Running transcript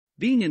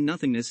Being in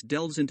Nothingness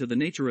delves into the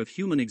nature of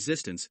human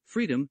existence,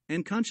 freedom,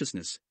 and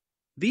consciousness.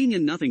 Being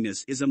in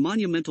Nothingness is a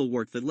monumental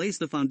work that lays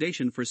the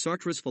foundation for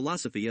Sartre's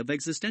philosophy of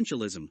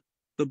existentialism.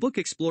 The book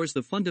explores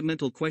the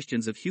fundamental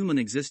questions of human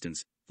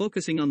existence,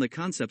 focusing on the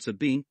concepts of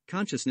being,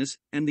 consciousness,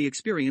 and the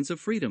experience of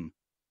freedom.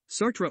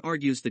 Sartre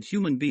argues that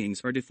human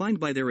beings are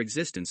defined by their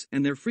existence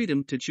and their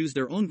freedom to choose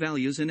their own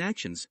values and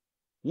actions.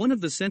 One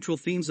of the central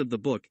themes of the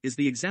book is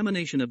the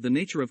examination of the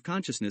nature of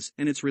consciousness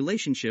and its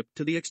relationship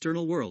to the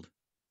external world.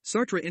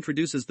 Sartre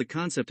introduces the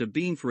concept of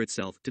being for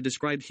itself to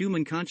describe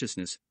human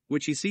consciousness,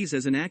 which he sees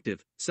as an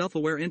active,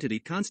 self-aware entity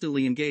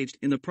constantly engaged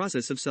in the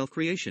process of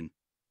self-creation.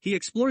 He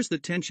explores the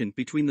tension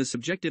between the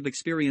subjective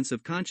experience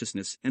of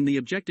consciousness and the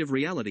objective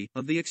reality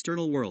of the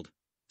external world.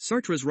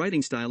 Sartre's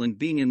writing style in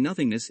Being in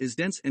Nothingness is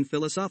dense and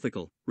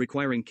philosophical,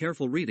 requiring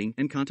careful reading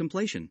and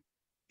contemplation.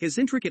 His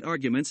intricate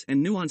arguments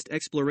and nuanced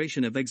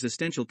exploration of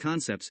existential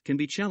concepts can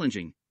be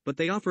challenging, but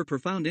they offer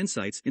profound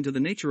insights into the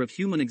nature of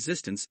human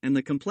existence and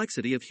the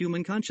complexity of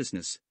human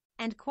consciousness.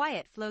 And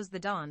Quiet Flows the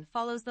Dawn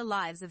follows the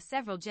lives of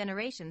several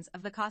generations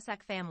of the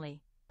Cossack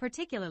family,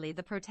 particularly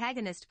the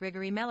protagonist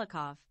Grigory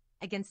Melikov,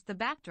 against the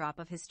backdrop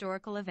of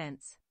historical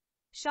events.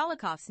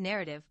 Sholokhov's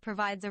narrative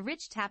provides a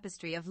rich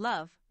tapestry of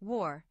love,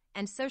 war,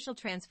 and social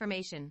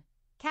transformation,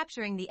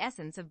 capturing the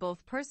essence of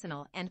both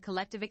personal and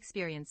collective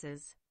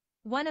experiences.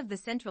 One of the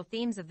central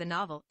themes of the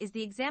novel is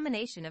the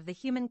examination of the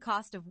human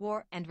cost of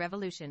war and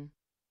revolution.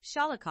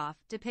 Sholokhov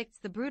depicts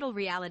the brutal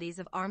realities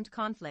of armed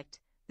conflict,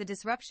 the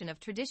disruption of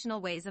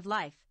traditional ways of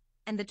life,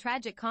 and the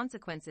tragic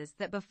consequences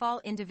that befall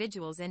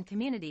individuals and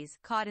communities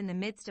caught in the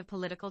midst of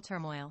political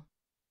turmoil.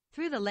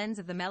 Through the lens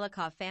of the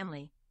Melikov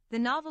family, the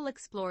novel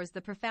explores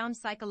the profound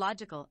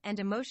psychological and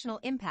emotional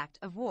impact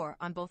of war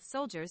on both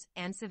soldiers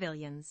and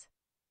civilians.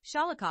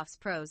 Sholokhov's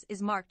prose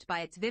is marked by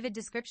its vivid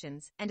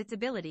descriptions and its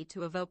ability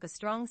to evoke a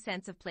strong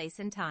sense of place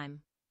and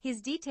time.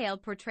 His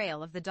detailed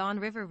portrayal of the Don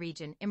River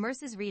region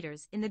immerses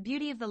readers in the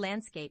beauty of the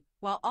landscape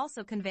while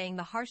also conveying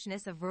the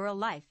harshness of rural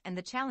life and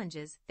the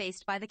challenges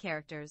faced by the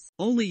characters.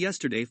 Only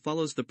Yesterday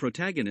follows the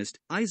protagonist,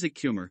 Isaac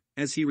Kummer,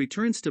 as he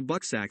returns to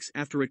Buxax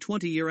after a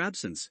 20-year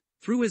absence.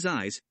 Through his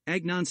eyes,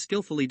 Agnon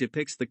skillfully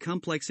depicts the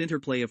complex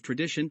interplay of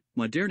tradition,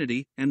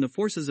 modernity, and the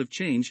forces of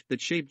change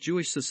that shaped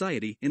Jewish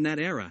society in that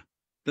era.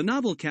 The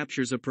novel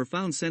captures a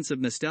profound sense of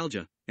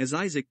nostalgia, as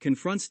Isaac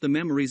confronts the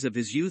memories of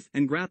his youth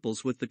and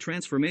grapples with the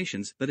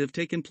transformations that have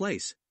taken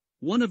place.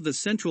 One of the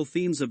central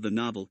themes of the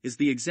novel is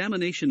the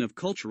examination of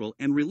cultural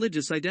and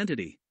religious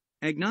identity.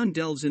 Agnon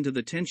delves into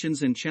the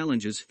tensions and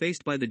challenges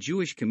faced by the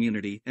Jewish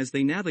community as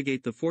they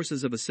navigate the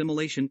forces of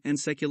assimilation and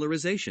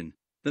secularization.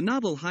 The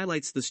novel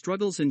highlights the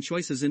struggles and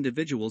choices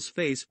individuals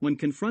face when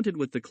confronted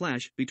with the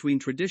clash between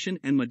tradition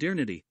and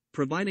modernity,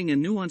 providing a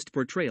nuanced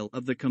portrayal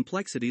of the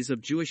complexities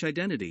of Jewish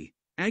identity.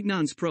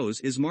 Agnon's prose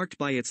is marked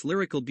by its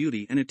lyrical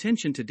beauty and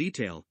attention to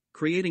detail,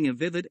 creating a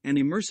vivid and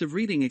immersive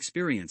reading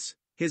experience.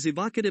 His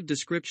evocative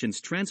descriptions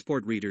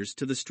transport readers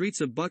to the streets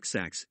of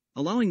Buxax,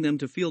 allowing them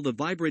to feel the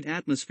vibrant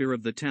atmosphere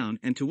of the town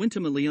and to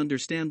intimately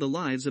understand the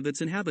lives of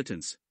its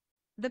inhabitants.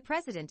 The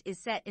President is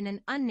set in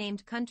an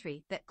unnamed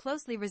country that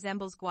closely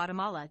resembles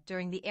Guatemala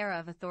during the era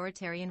of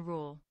authoritarian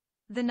rule.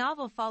 The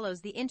novel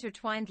follows the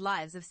intertwined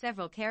lives of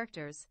several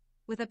characters,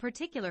 with a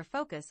particular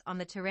focus on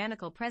the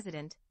tyrannical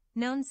president,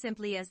 known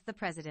simply as the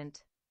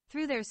President.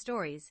 Through their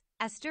stories,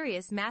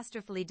 Asturias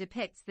masterfully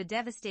depicts the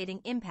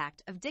devastating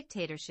impact of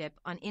dictatorship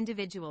on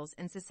individuals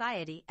and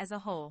society as a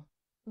whole.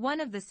 One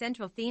of the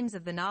central themes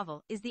of the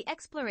novel is the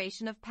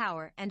exploration of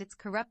power and its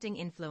corrupting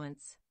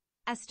influence.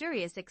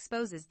 Asturias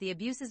exposes the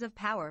abuses of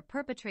power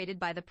perpetrated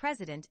by the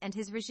president and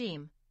his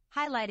regime,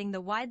 highlighting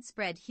the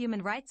widespread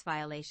human rights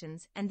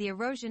violations and the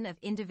erosion of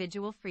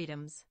individual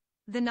freedoms.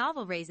 The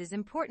novel raises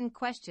important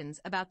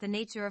questions about the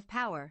nature of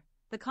power,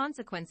 the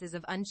consequences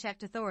of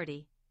unchecked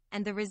authority,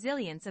 and the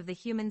resilience of the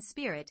human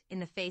spirit in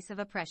the face of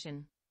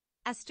oppression.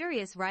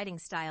 Asturias' writing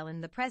style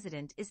in The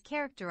President is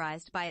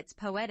characterized by its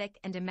poetic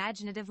and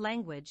imaginative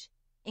language,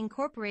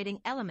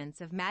 incorporating elements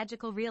of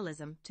magical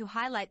realism to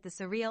highlight the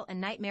surreal and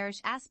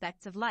nightmarish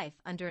aspects of life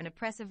under an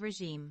oppressive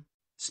regime.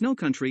 Snow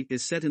Country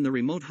is set in the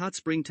remote hot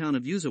spring town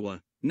of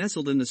Yuzawa,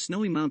 nestled in the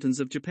snowy mountains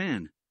of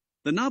Japan.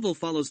 The novel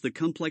follows the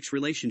complex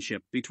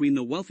relationship between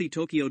the wealthy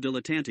Tokyo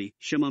dilettante,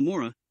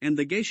 Shimamura, and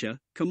the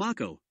geisha,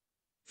 Komako.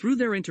 Through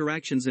their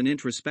interactions and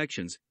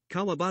introspections,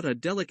 Kawabata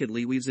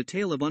delicately weaves a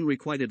tale of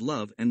unrequited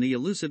love and the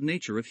elusive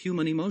nature of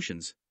human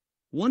emotions.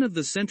 One of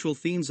the central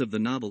themes of the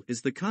novel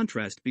is the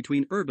contrast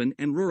between urban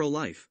and rural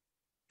life.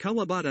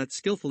 Kawabata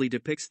skillfully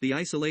depicts the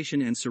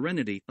isolation and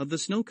serenity of the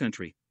snow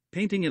country,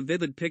 painting a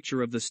vivid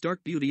picture of the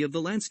stark beauty of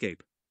the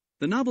landscape.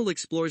 The novel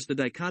explores the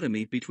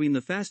dichotomy between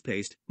the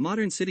fast-paced,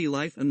 modern city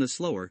life and the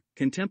slower,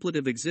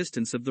 contemplative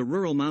existence of the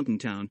rural mountain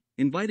town,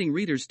 inviting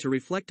readers to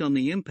reflect on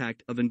the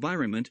impact of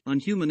environment on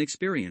human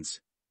experience.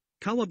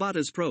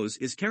 Kawabata's prose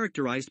is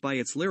characterized by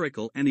its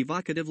lyrical and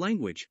evocative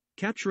language,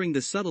 capturing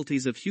the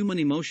subtleties of human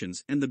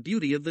emotions and the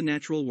beauty of the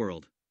natural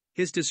world.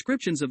 His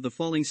descriptions of the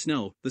falling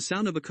snow, the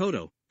sound of a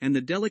koto, and the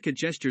delicate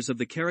gestures of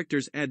the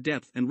characters add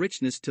depth and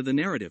richness to the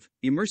narrative,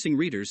 immersing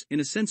readers in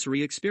a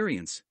sensory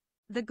experience.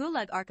 The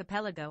Gulag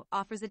Archipelago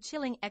offers a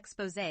chilling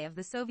exposé of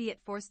the Soviet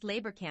forced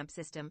labor camp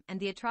system and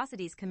the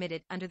atrocities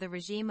committed under the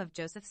regime of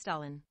Joseph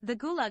Stalin. The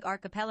Gulag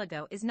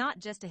Archipelago is not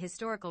just a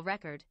historical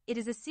record, it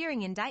is a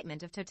searing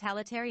indictment of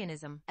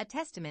totalitarianism, a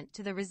testament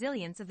to the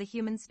resilience of the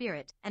human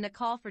spirit, and a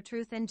call for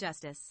truth and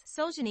justice.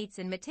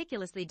 Solzhenitsyn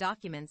meticulously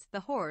documents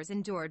the horrors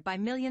endured by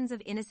millions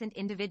of innocent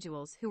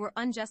individuals who were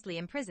unjustly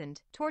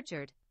imprisoned,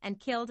 tortured, and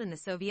killed in the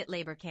Soviet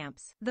labor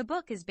camps. The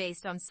book is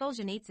based on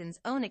Solzhenitsyn's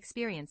own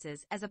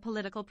experiences as a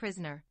political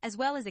prisoner, as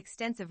well as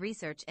extensive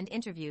research and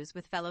interviews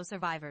with fellow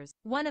survivors.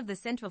 One of the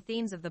central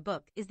themes of the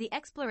book is the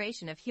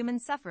exploration of human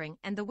suffering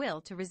and the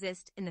will to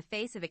resist in the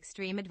face of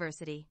extreme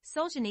adversity.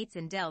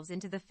 Solzhenitsyn delves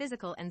into the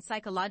physical and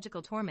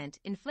psychological torment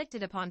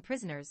inflicted upon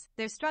prisoners,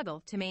 their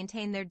struggle to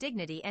maintain their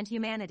dignity and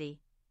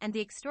humanity, and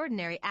the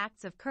extraordinary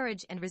acts of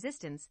courage and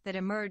resistance that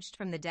emerged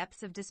from the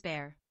depths of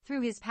despair.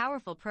 Through his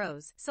powerful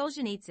prose,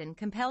 Solzhenitsyn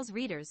compels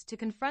readers to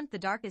confront the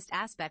darkest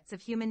aspects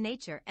of human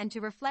nature and to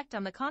reflect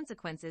on the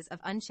consequences of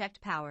unchecked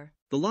power.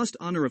 The Lost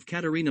Honor of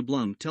Katharina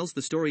Blum tells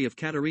the story of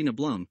Katharina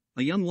Blum,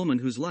 a young woman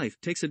whose life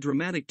takes a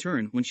dramatic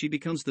turn when she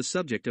becomes the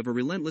subject of a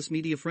relentless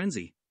media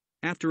frenzy.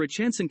 After a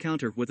chance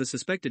encounter with a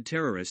suspected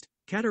terrorist,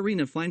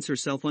 Katharina finds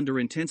herself under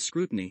intense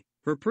scrutiny,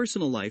 her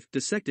personal life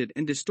dissected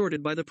and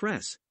distorted by the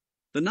press.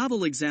 The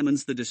novel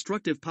examines the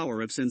destructive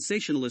power of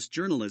sensationalist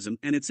journalism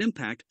and its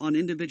impact on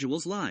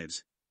individuals'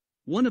 lives.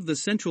 One of the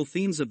central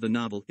themes of the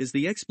novel is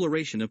the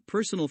exploration of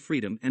personal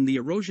freedom and the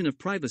erosion of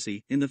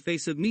privacy in the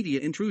face of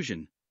media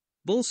intrusion.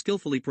 Boll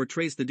skillfully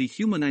portrays the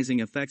dehumanizing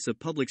effects of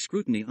public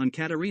scrutiny on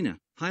Katharina,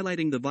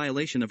 highlighting the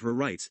violation of her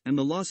rights and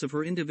the loss of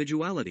her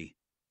individuality.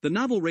 The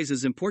novel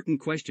raises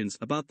important questions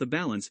about the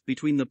balance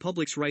between the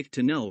public's right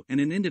to know and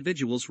an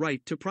individual's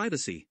right to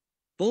privacy.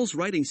 Boll's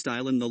writing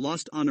style in The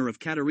Lost Honor of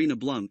Katharina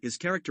Blum is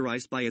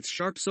characterized by its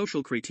sharp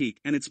social critique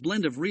and its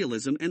blend of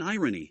realism and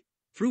irony.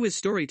 Through his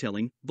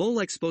storytelling, Boll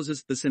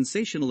exposes the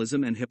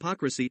sensationalism and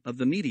hypocrisy of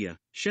the media,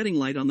 shedding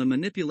light on the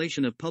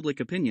manipulation of public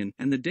opinion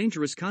and the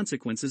dangerous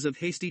consequences of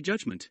hasty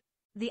judgment.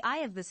 The Eye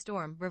of the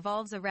Storm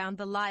revolves around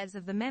the lives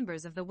of the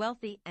members of the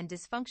wealthy and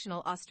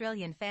dysfunctional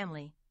Australian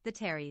family, the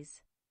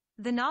Terrys.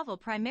 The novel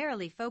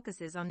primarily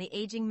focuses on the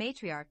aging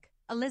matriarch,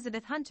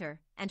 Elizabeth Hunter,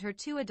 and her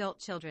two adult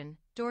children,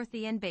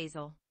 Dorothy and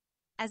Basil.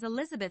 As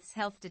Elizabeth's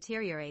health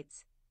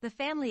deteriorates, the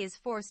family is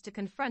forced to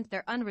confront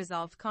their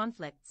unresolved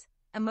conflicts,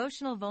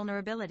 emotional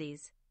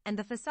vulnerabilities, and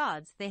the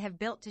facades they have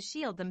built to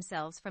shield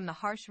themselves from the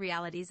harsh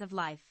realities of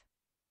life.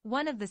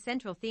 One of the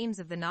central themes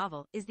of the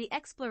novel is the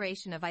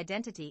exploration of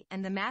identity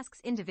and the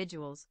masks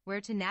individuals wear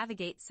to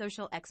navigate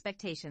social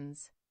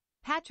expectations.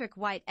 Patrick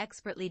White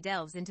expertly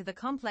delves into the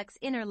complex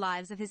inner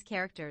lives of his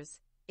characters,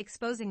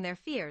 exposing their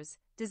fears,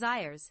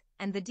 desires,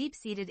 and the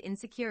deep-seated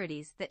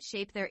insecurities that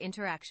shape their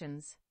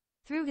interactions.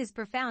 Through his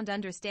profound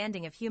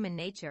understanding of human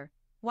nature,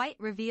 White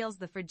reveals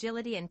the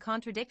fragility and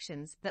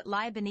contradictions that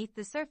lie beneath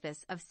the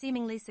surface of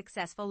seemingly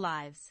successful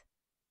lives.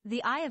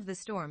 The Eye of the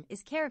Storm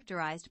is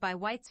characterized by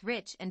White's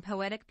rich and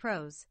poetic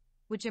prose,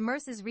 which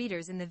immerses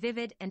readers in the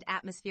vivid and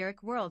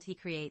atmospheric world he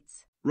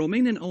creates.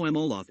 Romanen om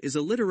Olof is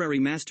a literary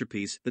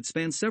masterpiece that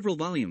spans several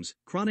volumes,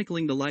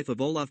 chronicling the life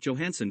of Olof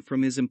Johansson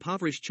from his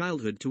impoverished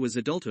childhood to his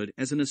adulthood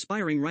as an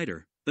aspiring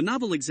writer. The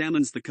novel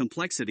examines the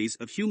complexities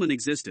of human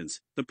existence,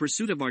 the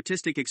pursuit of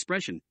artistic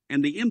expression,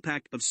 and the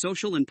impact of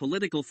social and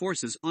political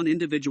forces on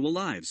individual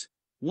lives.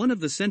 One of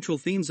the central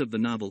themes of the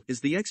novel is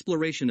the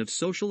exploration of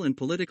social and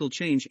political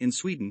change in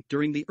Sweden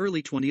during the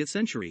early 20th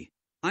century.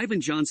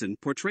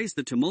 Eyvind portrays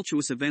the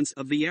tumultuous events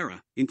of the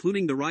era,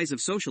 including the rise of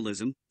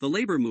socialism, the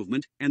labor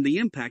movement, and the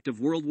impact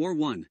of World War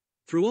I.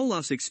 Through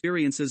Olof's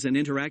experiences and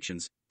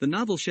interactions, the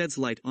novel sheds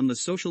light on the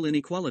social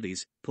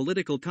inequalities,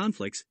 political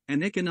conflicts,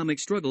 and economic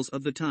struggles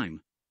of the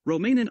time.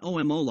 Romanen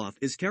om Olof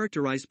is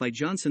characterized by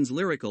Jonsson's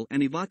lyrical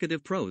and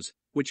evocative prose,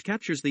 which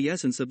captures the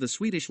essence of the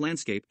Swedish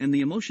landscape and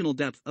the emotional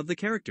depth of the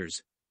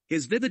characters.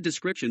 His vivid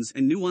descriptions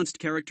and nuanced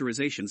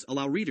characterizations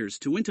allow readers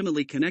to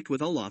intimately connect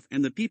with Olof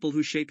and the people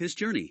who shape his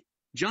journey.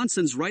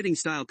 Jonsson's writing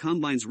style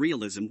combines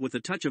realism with a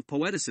touch of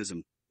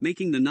poeticism,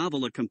 making the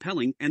novel a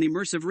compelling and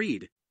immersive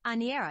read.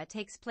 Aniara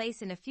takes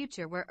place in a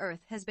future where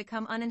Earth has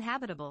become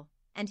uninhabitable,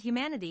 and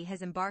humanity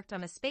has embarked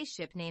on a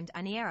spaceship named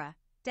Aniara,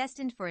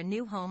 destined for a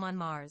new home on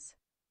Mars.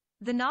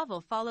 The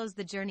novel follows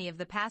the journey of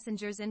the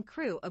passengers and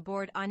crew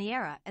aboard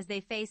Aniara as they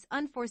face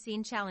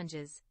unforeseen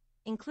challenges,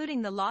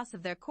 including the loss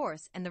of their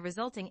course and the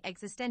resulting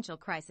existential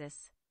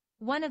crisis.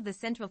 One of the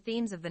central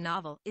themes of the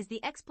novel is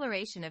the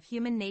exploration of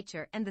human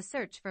nature and the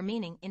search for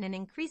meaning in an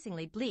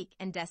increasingly bleak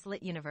and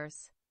desolate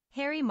universe.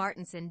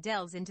 Martinson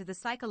delves into the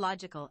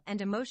psychological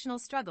and emotional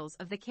struggles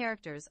of the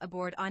characters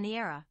aboard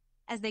Aniara,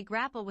 as they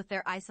grapple with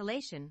their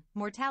isolation,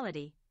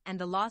 mortality, and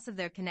the loss of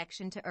their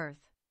connection to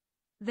Earth.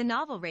 The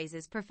novel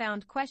raises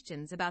profound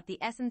questions about the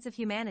essence of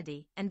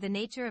humanity and the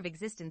nature of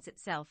existence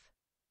itself.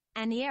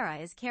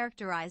 Aniara is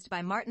characterized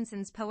by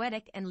Martinson's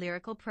poetic and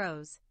lyrical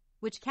prose,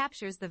 which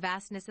captures the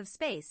vastness of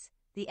space,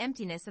 the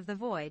emptiness of the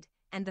void,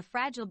 and the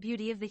fragile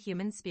beauty of the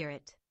human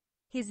spirit.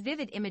 His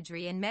vivid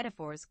imagery and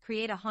metaphors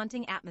create a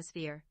haunting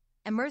atmosphere,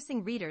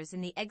 immersing readers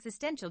in the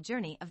existential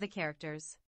journey of the characters.